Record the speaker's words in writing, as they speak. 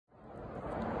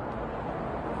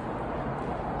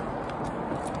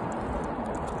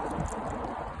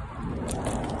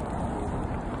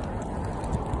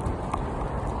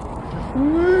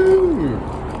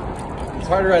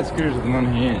hard to ride scooters with one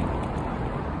hand,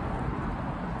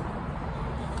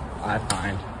 I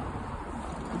find.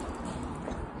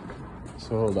 So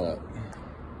hold up.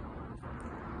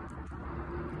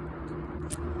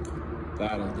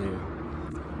 That'll do.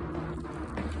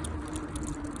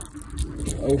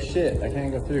 Oh shit, I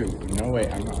can't go through. No way,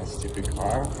 I'm not a stupid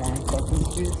car. I'm a fucking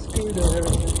sweet scooter.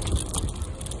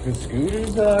 Cause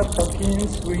scooters are fucking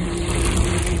sweet.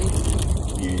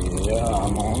 Yeah,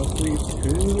 I'm on a sweet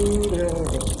scooter.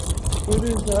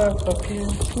 Scooters are fucking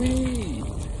sweet.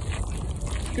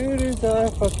 Scooters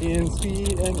are fucking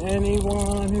sweet, and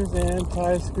anyone who's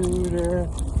anti-scooter,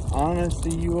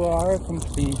 honestly, you are a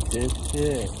complete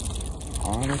dipshit.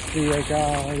 Honestly, I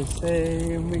gotta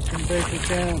say, we can break it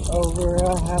down over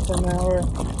a half an hour,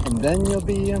 and then you'll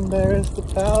be embarrassed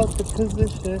about the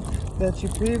position that you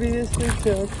previously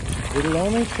took. It'll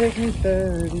only take me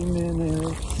 30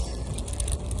 minutes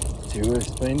to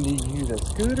explain to you that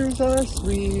scooters are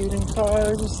sweet and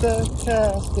cars are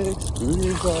sarcastic.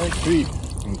 Scooters are sweet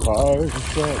and cars are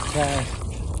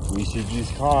sarcastic. We should use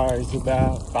cars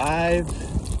about 5,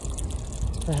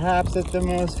 perhaps at the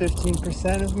most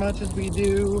 15% as much as we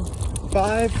do.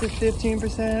 5 to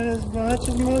 15% as much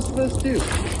as most of us do.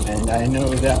 And I know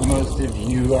that most of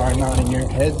you are nodding your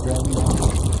heads right now,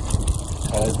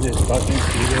 cause this fucking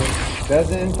scooter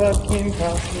doesn't fucking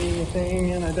cost me a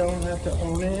thing, and I don't have to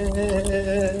own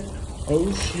it.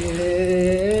 Oh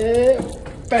shit.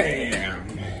 Bam!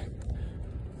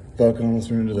 Fuck, almost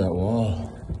ran into that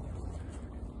wall.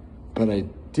 But I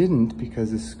didn't,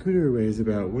 because the scooter weighs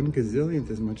about 1 gazillionth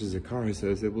as much as a car, so I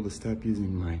was able to stop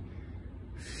using my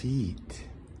feet.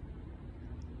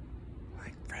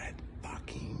 Like Fred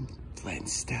fucking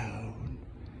Flintstone.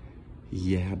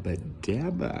 Yabba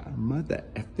dabba, mother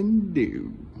effing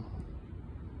do.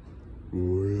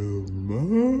 Wilma.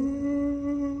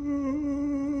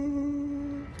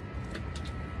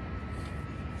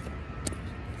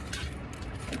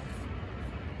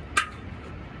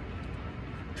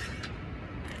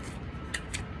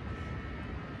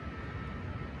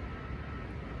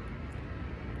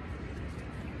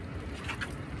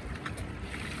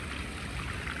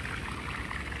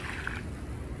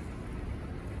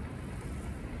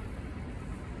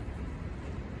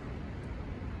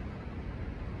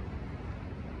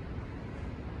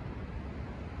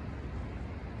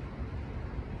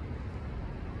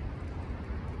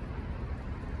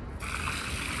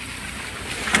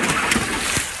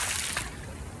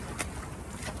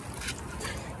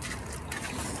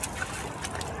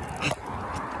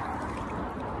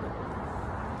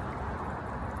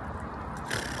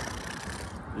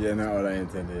 Yeah, not what I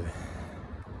intended.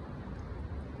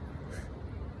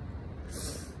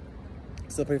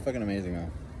 Still pretty fucking amazing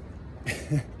though.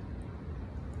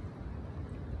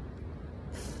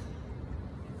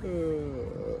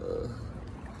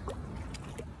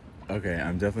 Okay,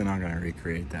 I'm definitely not gonna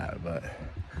recreate that, but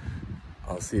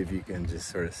I'll see if you can just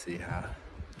sort of see how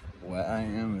wet I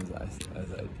am as I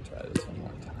try this one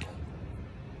more time.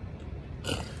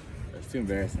 It's too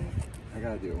embarrassing. I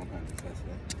gotta do it one time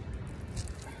successfully.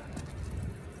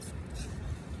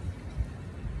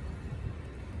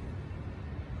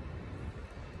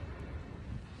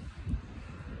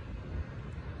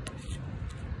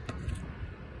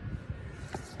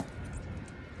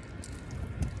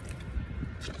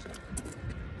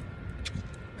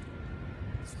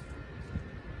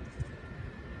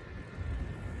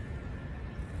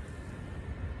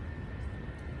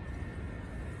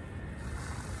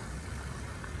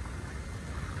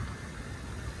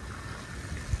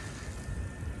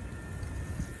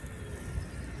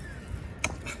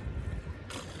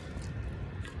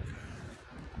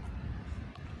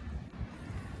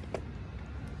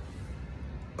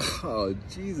 Oh,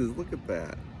 Jesus, look at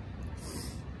that.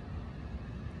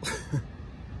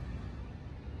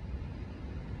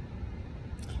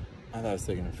 I thought I was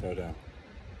taking a photo.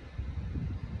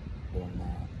 But I'm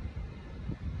not.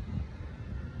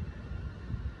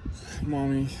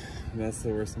 Mommy, that's the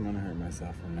worst I'm gonna hurt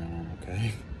myself from now on,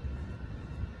 okay?